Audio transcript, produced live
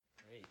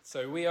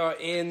So we are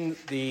in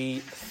the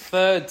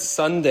third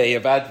Sunday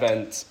of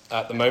Advent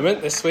at the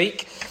moment this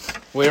week.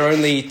 We're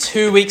only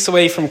 2 weeks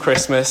away from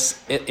Christmas.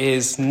 It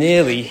is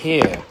nearly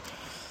here.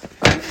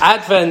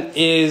 Advent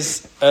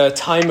is a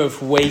time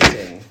of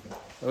waiting.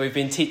 We've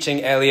been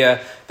teaching earlier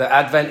that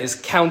Advent is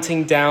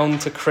counting down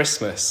to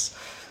Christmas.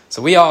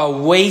 So we are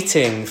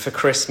waiting for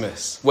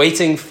Christmas,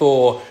 waiting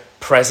for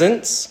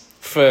presents,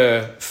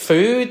 for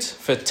food,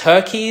 for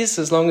turkeys,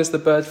 as long as the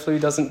bird flu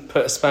doesn't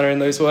put a spanner in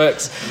those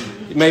works.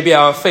 Maybe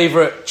our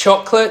favourite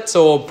chocolate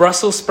or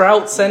Brussels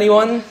sprouts,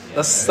 anyone?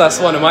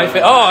 That's one of my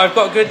favourites. Oh, I've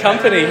got good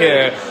company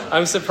here.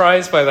 I'm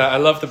surprised by that. I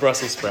love the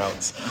Brussels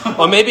sprouts.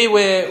 Or maybe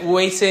we're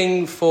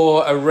waiting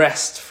for a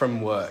rest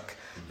from work.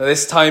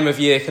 This time of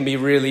year can be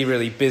really,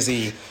 really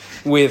busy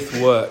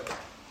with work.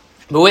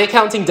 But we're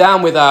counting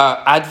down with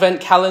our Advent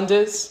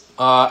calendars,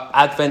 our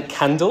Advent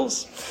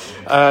candles,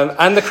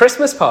 and the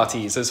Christmas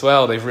parties as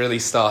well. They've really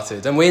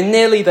started, and we're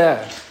nearly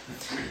there.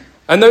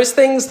 And those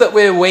things that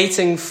we're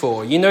waiting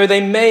for,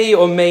 they may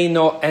or may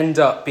not end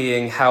up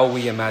being how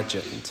we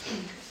imagined.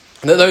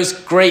 That those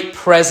great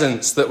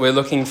presents that we're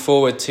looking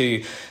forward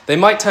to, they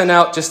might turn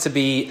out just to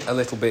be a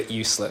little bit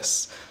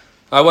useless.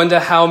 I wonder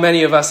how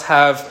many of us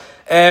have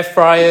air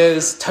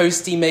fryers,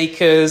 toasty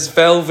makers,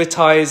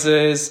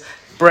 velvetizers,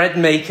 bread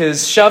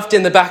makers shoved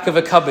in the back of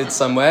a cupboard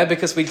somewhere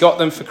because we got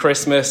them for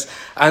Christmas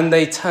and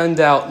they turned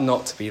out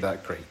not to be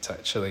that great,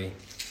 actually.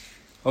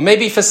 Or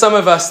maybe for some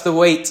of us, the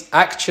wait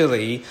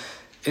actually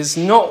is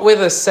not with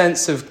a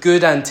sense of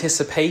good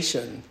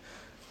anticipation,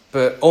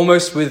 but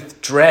almost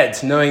with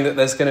dread, knowing that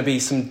there's going to be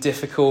some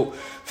difficult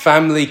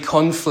family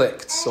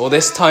conflicts, or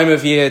this time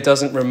of year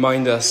doesn't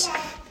remind us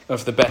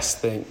of the best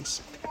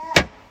things.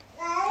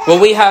 Well,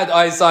 we had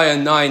Isaiah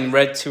 9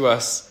 read to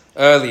us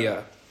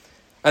earlier.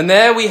 And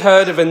there we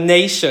heard of a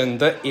nation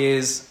that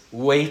is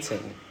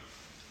waiting.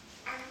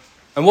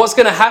 And what's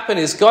going to happen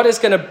is God is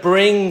going to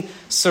bring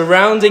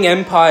surrounding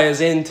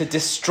empires in to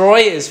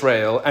destroy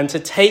Israel and to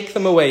take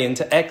them away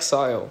into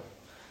exile.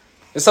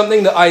 It's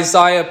something that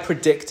Isaiah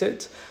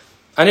predicted,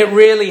 and it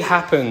really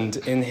happened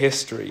in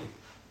history.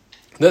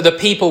 That the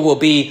people will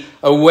be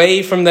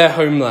away from their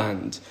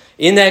homeland,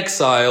 in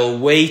exile,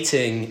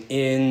 waiting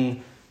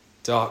in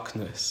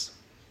darkness.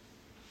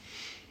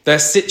 Their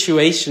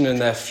situation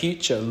and their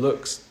future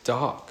looks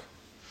dark.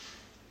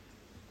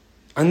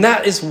 And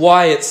that is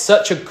why it's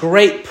such a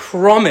great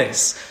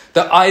promise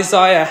that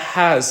Isaiah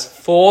has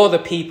for the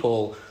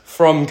people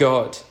from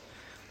God.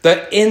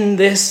 That in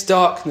this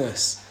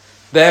darkness,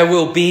 there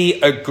will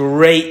be a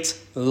great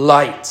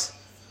light.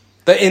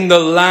 That in the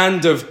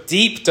land of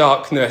deep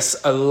darkness,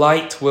 a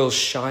light will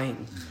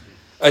shine.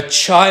 A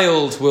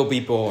child will be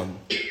born.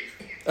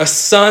 A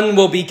son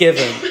will be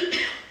given.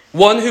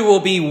 One who will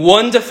be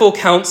Wonderful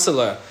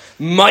Counselor,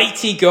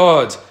 Mighty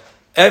God,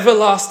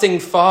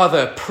 Everlasting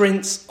Father,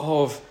 Prince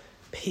of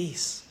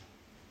Peace.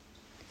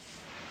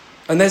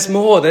 And there's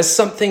more. There's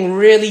something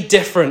really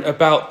different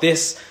about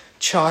this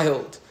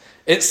child.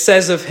 It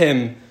says of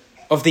him,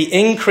 of the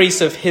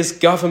increase of his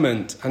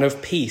government and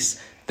of peace,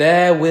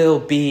 there will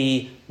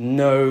be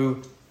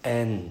no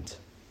end.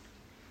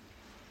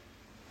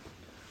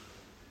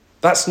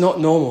 That's not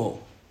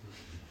normal.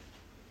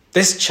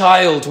 This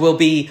child will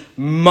be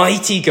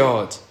mighty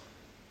God,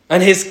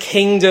 and his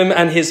kingdom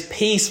and his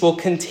peace will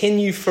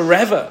continue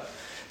forever.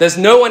 There's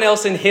no one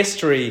else in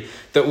history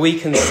that we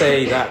can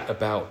say that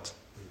about.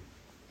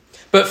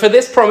 But for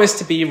this promise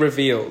to be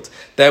revealed,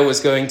 there was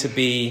going to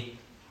be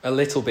a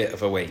little bit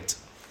of a wait.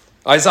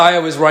 Isaiah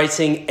was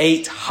writing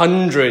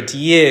 800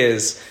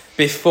 years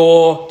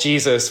before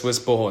Jesus was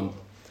born.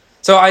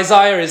 So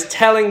Isaiah is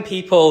telling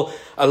people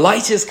a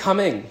light is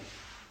coming,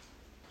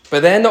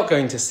 but they're not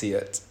going to see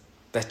it.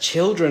 Their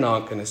children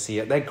aren't going to see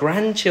it. Their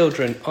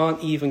grandchildren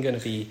aren't even going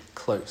to be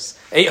close.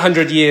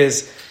 800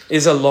 years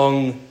is a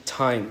long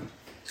time.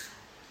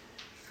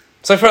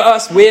 So for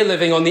us, we're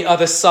living on the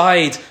other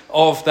side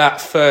of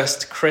that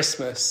first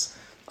Christmas.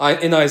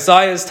 In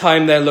Isaiah's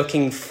time, they're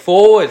looking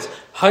forward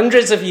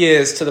hundreds of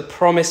years to the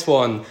promised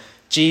one,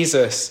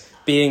 Jesus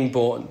being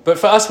born. But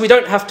for us, we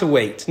don't have to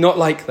wait, not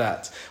like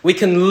that. We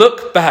can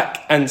look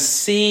back and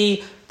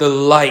see the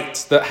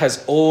light that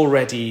has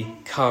already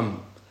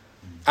come.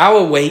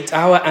 Our wait,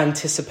 our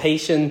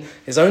anticipation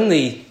is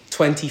only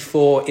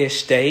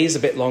 24-ish days, a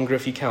bit longer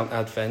if you count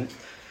Advent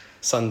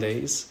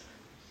Sundays.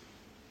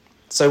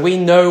 So we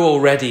know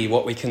already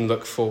what we can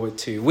look forward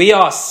to. We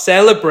are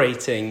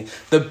celebrating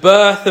the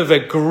birth of a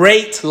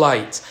great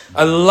light,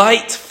 a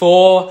light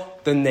for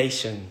the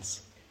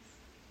nations.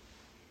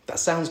 That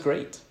sounds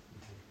great,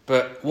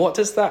 but what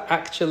does that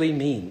actually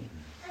mean?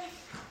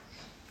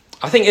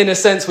 I think in a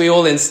sense we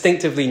all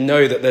instinctively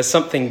know that there's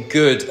something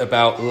good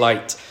about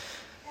light.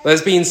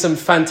 There's been some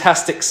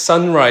fantastic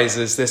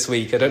sunrises this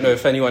week. I don't know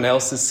if anyone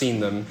else has seen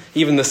them.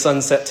 Even the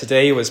sunset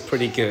today was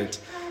pretty good.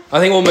 I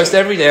think almost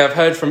every day I've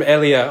heard from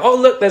Elia, oh,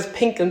 look, there's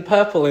pink and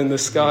purple in the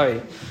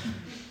sky.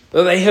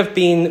 But they have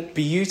been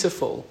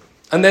beautiful.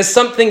 And there's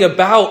something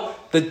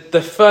about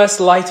the first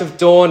light of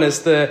dawn,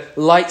 as the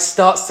light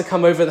starts to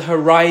come over the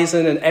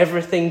horizon and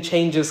everything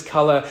changes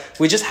color,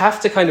 we just have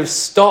to kind of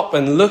stop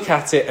and look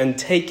at it and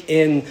take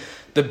in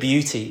the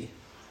beauty.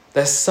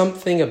 There's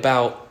something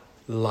about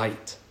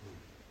light.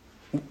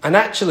 And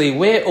actually,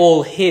 we're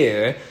all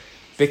here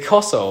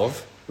because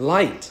of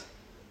light.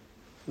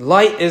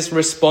 Light is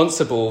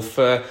responsible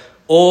for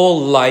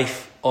all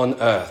life on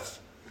earth.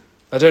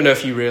 I don't know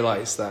if you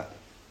realize that.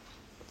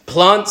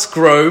 Plants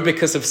grow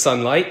because of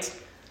sunlight.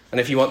 And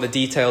if you want the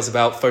details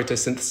about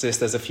photosynthesis,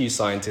 there's a few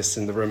scientists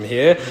in the room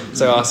here,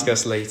 so ask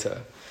us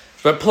later.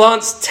 But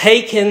plants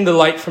take in the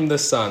light from the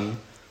sun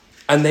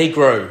and they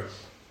grow.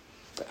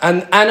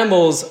 And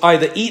animals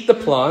either eat the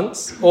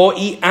plants or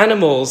eat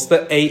animals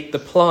that ate the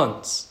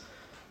plants.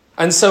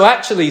 And so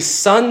actually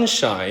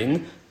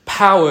sunshine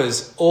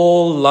powers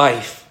all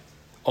life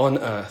on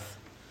earth.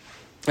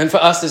 And for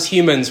us as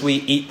humans, we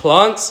eat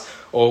plants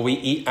or we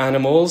eat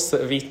animals that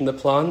have eaten the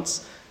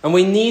plants. And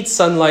we need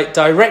sunlight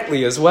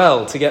directly as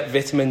well to get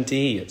vitamin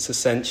D. It's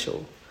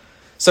essential.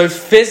 So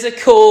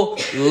physical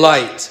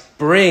light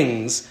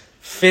brings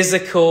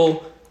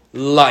physical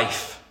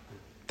life.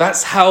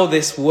 That's how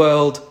this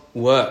world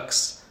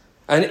works.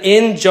 And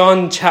in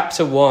John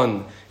chapter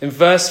 1, in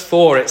verse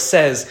 4, it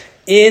says,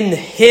 "In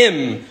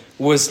him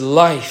was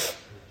life,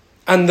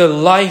 and the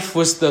life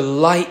was the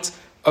light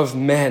of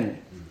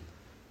men."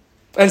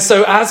 And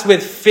so as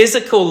with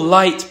physical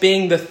light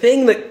being the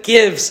thing that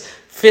gives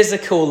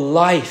physical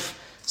life,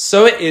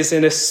 so it is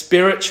in a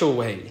spiritual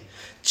way.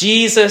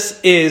 Jesus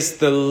is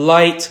the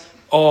light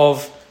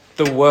of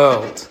the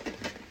world.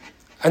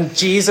 And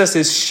Jesus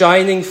is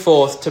shining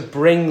forth to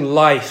bring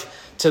life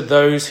to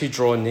those who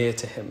draw near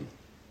to him.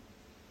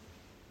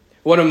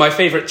 One of my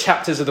favorite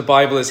chapters of the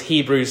Bible is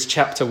Hebrews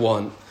chapter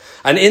 1.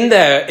 And in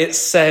there it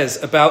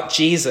says about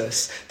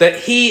Jesus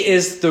that he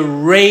is the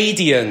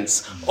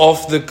radiance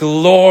of the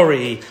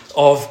glory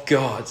of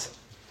God.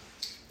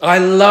 I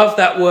love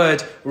that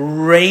word,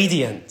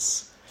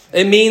 radiance.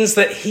 It means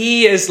that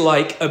he is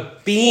like a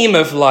beam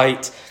of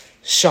light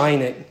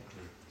shining.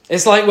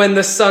 It's like when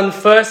the sun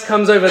first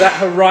comes over that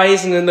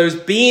horizon and those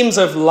beams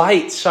of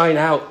light shine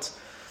out.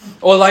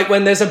 Or like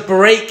when there's a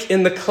break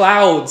in the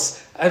clouds.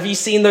 Have you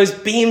seen those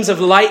beams of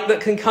light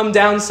that can come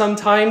down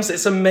sometimes?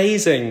 It's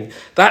amazing.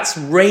 That's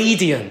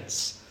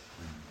radiance.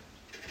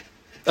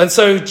 And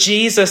so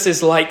Jesus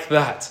is like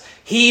that.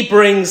 He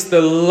brings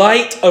the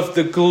light of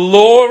the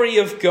glory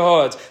of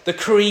God, the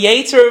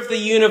creator of the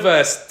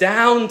universe,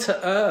 down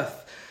to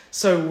earth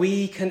so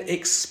we can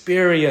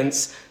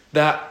experience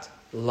that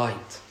light.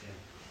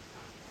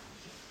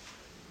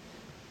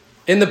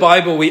 In the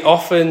Bible, we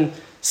often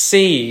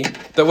see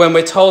that when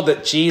we're told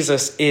that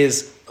Jesus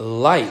is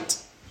light,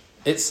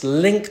 it's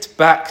linked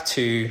back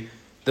to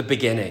the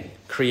beginning,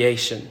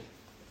 creation.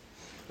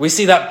 We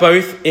see that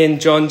both in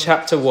John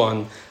chapter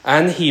 1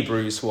 and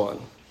Hebrews 1.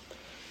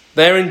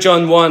 There in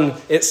John 1,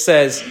 it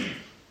says,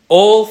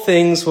 "All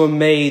things were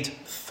made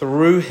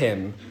through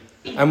him,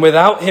 and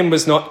without him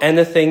was not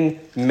anything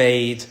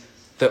made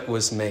that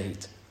was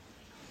made."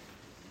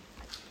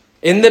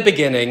 In the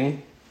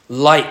beginning,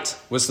 light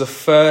was the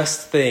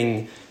first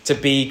thing to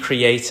be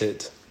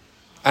created,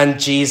 and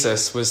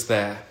Jesus was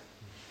there.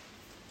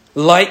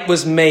 Light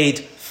was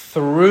made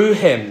through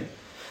him,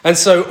 and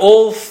so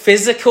all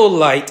physical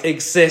light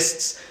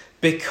exists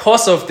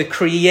because of the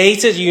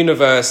created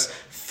universe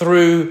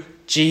through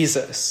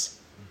Jesus.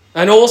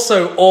 And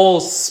also all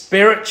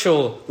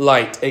spiritual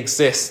light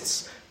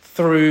exists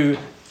through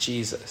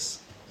Jesus.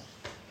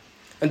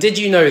 And did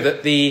you know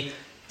that the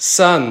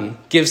sun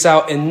gives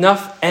out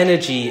enough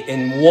energy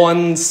in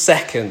 1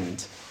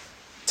 second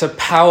to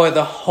power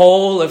the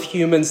whole of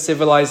human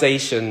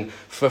civilization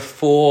for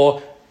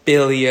 4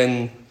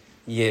 billion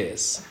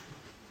years?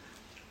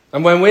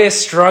 And when we're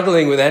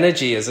struggling with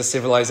energy as a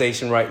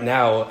civilization right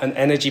now, and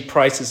energy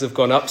prices have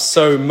gone up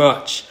so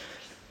much,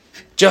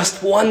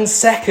 just 1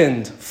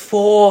 second,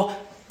 4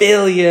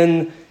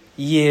 billion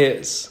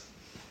years.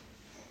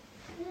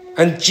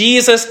 And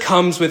Jesus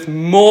comes with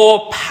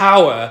more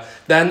power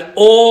than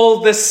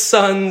all the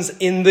suns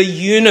in the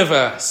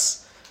universe.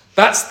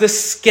 That's the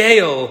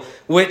scale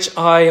which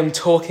I am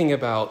talking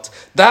about.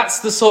 That's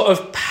the sort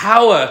of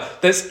power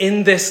that's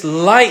in this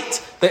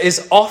light that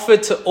is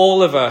offered to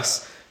all of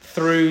us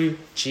through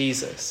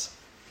Jesus.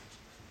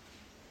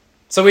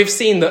 So we've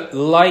seen that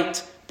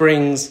light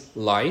brings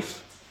life.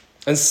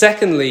 And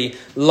secondly,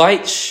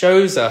 light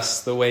shows us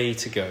the way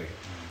to go.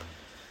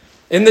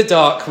 In the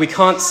dark, we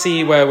can't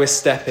see where we're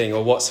stepping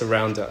or what's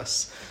around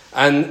us.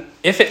 And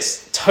if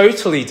it's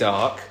totally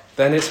dark,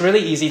 then it's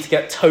really easy to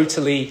get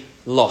totally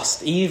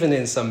lost, even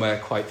in somewhere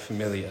quite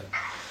familiar.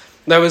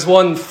 There was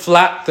one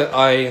flat that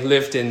I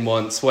lived in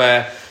once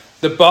where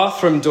the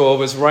bathroom door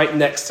was right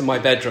next to my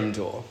bedroom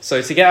door.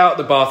 So to get out of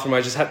the bathroom,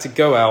 I just had to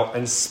go out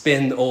and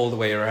spin all the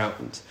way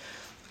around.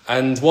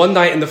 And one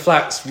night in the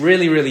flat, it's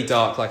really, really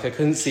dark, like I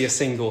couldn't see a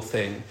single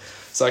thing.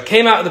 So I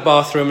came out of the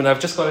bathroom and I've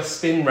just got to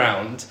spin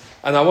round.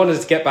 And I wanted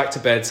to get back to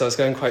bed, so I was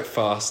going quite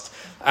fast.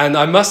 And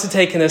I must have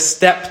taken a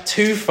step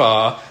too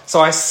far,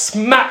 so I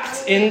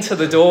smacked into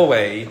the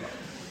doorway.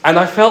 And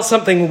I felt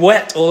something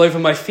wet all over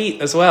my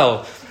feet as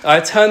well. I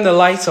turned the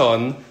light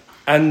on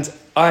and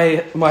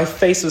my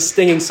face was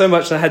stinging so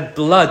much and I had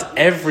blood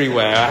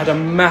everywhere. I had a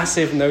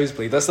massive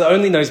nosebleed. That's the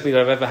only nosebleed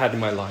I've ever had in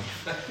my life.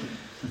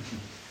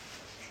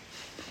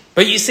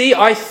 But you see,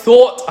 I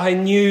thought I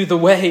knew the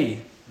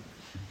way.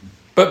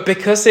 But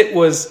because it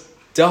was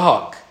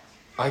dark,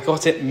 I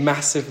got it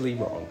massively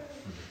wrong.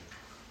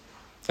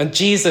 And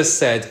Jesus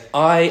said,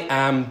 I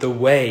am the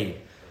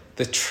way,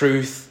 the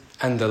truth,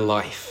 and the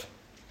life.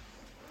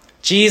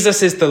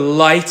 Jesus is the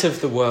light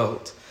of the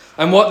world.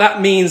 And what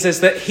that means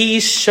is that he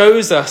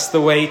shows us the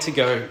way to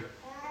go.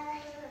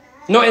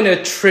 Not in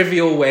a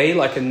trivial way,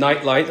 like a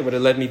nightlight that would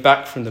have led me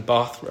back from the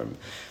bathroom.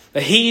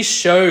 But he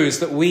shows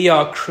that we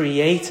are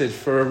created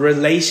for a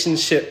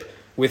relationship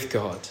with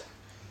God.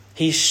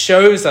 He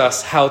shows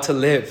us how to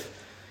live.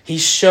 He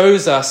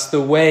shows us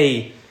the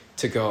way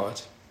to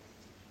God.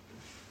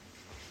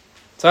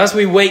 So as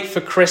we wait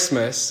for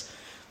Christmas,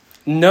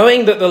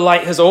 knowing that the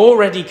light has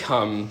already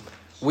come,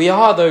 we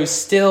are, though,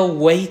 still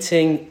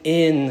waiting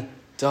in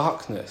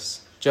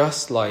darkness,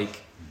 just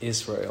like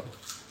Israel.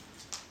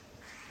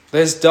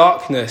 There's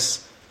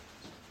darkness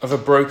of a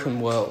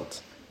broken world.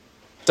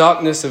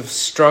 Darkness of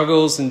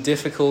struggles and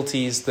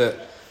difficulties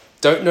that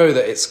don't know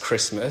that it's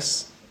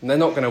Christmas, and they're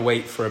not going to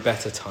wait for a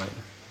better time.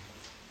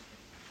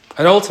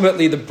 And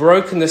ultimately, the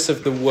brokenness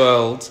of the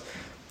world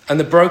and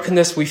the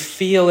brokenness we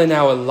feel in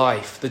our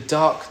life, the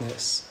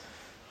darkness,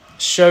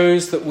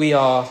 shows that we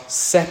are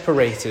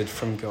separated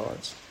from God.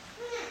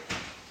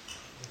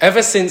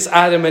 Ever since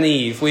Adam and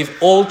Eve, we've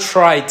all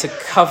tried to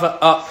cover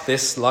up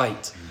this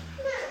light.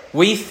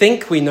 We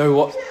think we know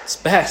what's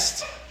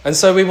best, and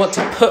so we want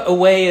to put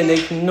away and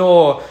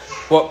ignore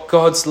what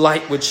God's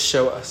light would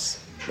show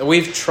us.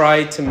 We've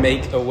tried to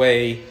make a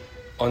way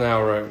on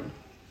our own.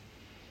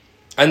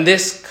 And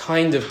this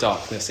kind of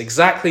darkness,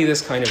 exactly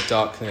this kind of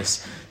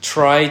darkness,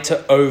 tried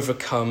to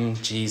overcome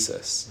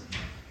Jesus.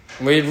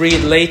 We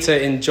read later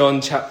in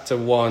John chapter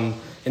 1,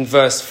 in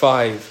verse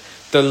 5,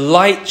 the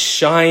light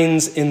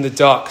shines in the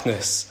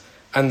darkness,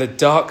 and the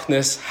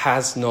darkness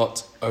has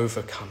not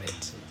overcome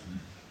it.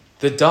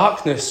 The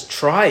darkness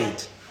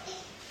tried.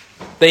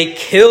 They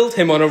killed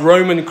him on a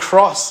Roman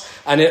cross,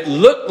 and it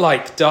looked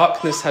like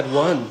darkness had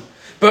won.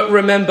 But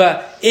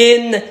remember,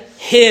 in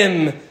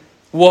him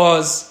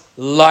was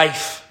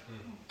life.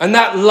 And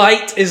that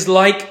light is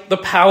like the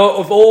power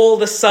of all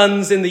the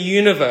suns in the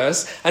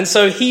universe. And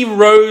so he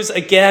rose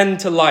again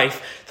to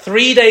life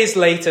 3 days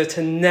later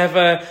to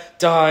never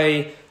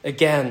die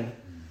again.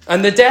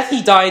 And the death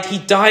he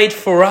died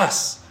for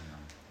us.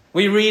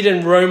 We read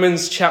in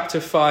Romans chapter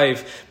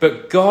 5,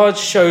 but God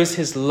shows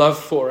his love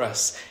for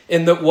us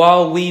in that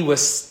while we were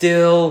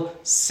still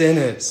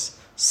sinners,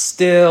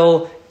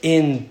 still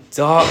in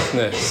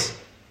darkness,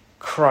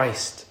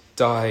 Christ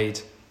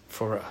died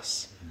for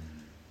us.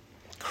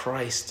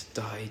 Christ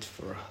died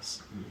for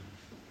us.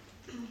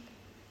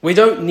 We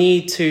don't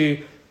need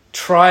to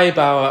try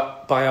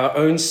by our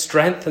own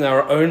strength and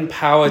our own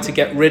power to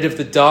get rid of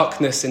the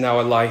darkness in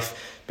our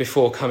life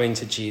before coming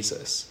to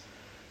Jesus.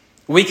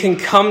 We can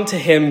come to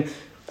him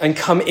and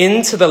come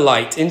into the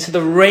light, into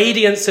the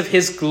radiance of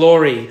his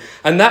glory.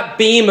 And that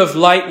beam of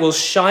light will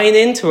shine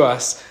into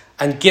us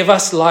and give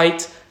us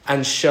light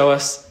and show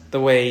us the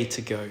way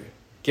to go.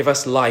 Give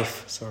us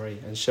life,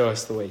 and show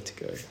us the way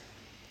to go.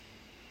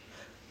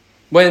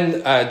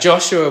 When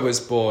Joshua was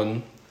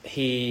born,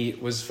 he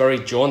was very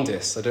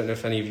jaundiced. I don't know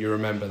if any of you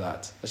remember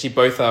that. Actually,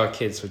 both our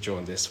kids were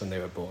jaundiced when they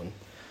were born.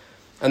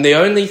 And the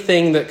only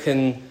thing that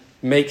can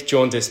make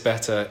jaundice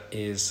better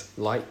is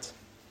light.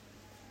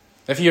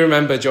 If you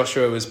remember,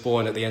 Joshua was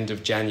born at the end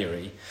of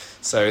January.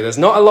 So there's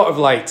not a lot of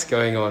light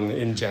going on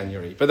in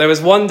January. But there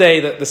was one day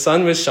that the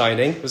sun was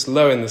shining, it was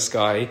low in the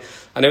sky,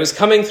 and it was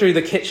coming through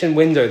the kitchen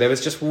window. There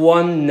was just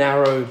one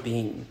narrow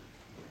beam.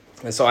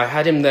 And so I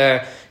had him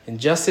there in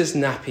just his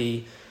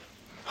nappy,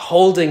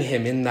 holding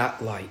him in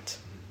that light.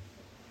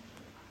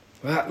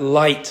 That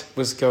light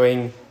was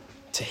going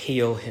to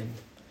heal him.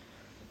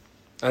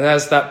 And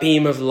as that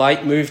beam of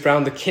light moved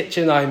around the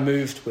kitchen, I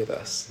moved with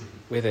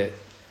it.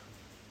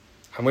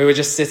 And we were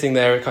just sitting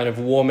there kind of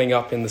warming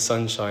up in the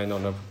sunshine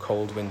on a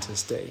cold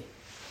winter's day.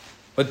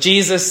 But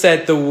Jesus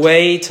said the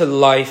way to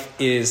life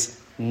is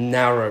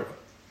narrow.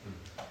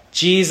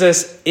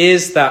 Jesus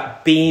is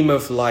that beam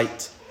of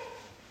light.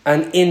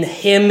 And in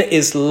him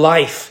is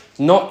life,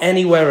 not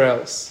anywhere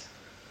else.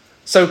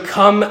 So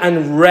come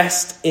and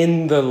rest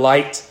in the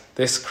light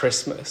this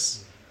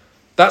Christmas.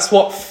 That's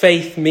what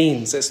faith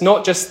means. It's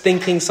not just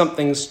thinking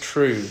something's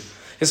true.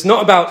 It's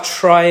not about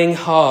trying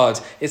hard.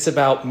 It's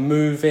about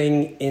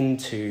moving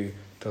into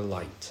the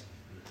light.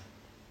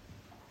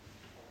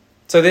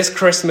 So this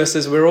Christmas,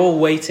 as we're all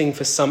waiting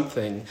for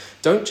something,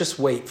 don't just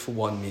wait for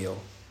one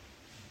meal.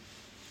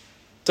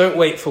 Don't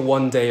wait for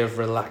one day of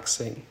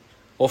relaxing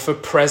or for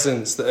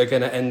presents that are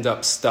going to end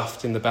up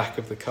stuffed in the back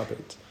of the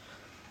cupboard.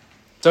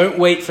 Don't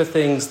wait for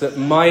things that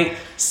might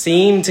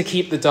seem to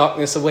keep the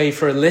darkness away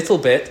for a little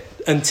bit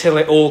until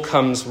it all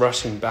comes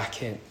rushing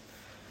back in.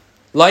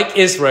 Like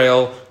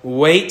Israel,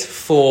 wait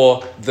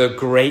for the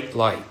great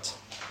light.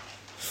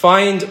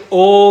 Find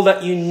all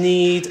that you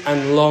need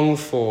and long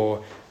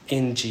for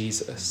in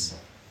Jesus,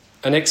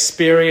 and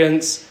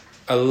experience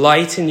a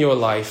light in your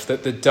life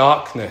that the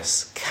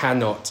darkness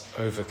cannot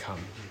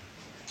overcome.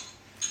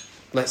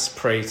 Let's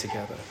pray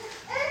together.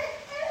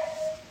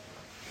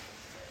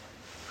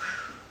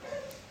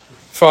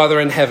 Father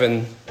in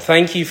heaven,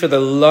 thank you for the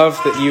love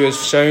that you have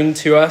shown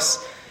to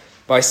us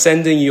by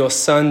sending your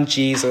Son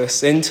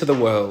Jesus into the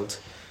world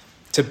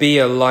to be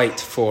a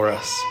light for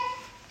us.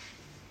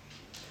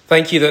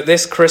 Thank you that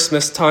this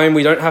Christmas time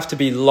we don't have to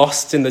be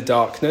lost in the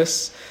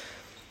darkness,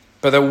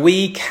 but that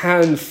we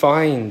can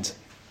find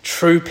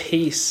true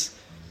peace,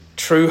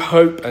 true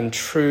hope, and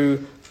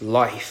true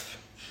life.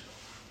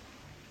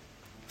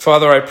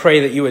 Father, I pray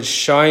that you would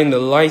shine the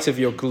light of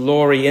your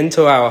glory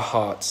into our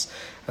hearts,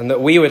 and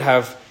that we would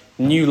have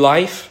new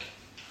life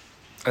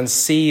and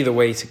see the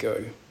way to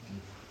go.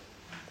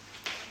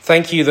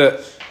 Thank you that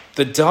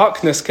the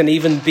darkness can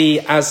even be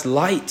as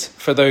light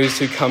for those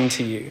who come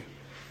to you.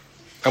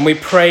 And we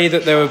pray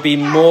that there would be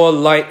more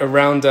light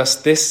around us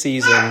this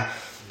season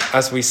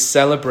as we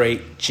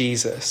celebrate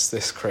Jesus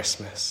this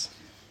Christmas.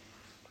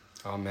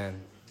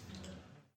 Amen.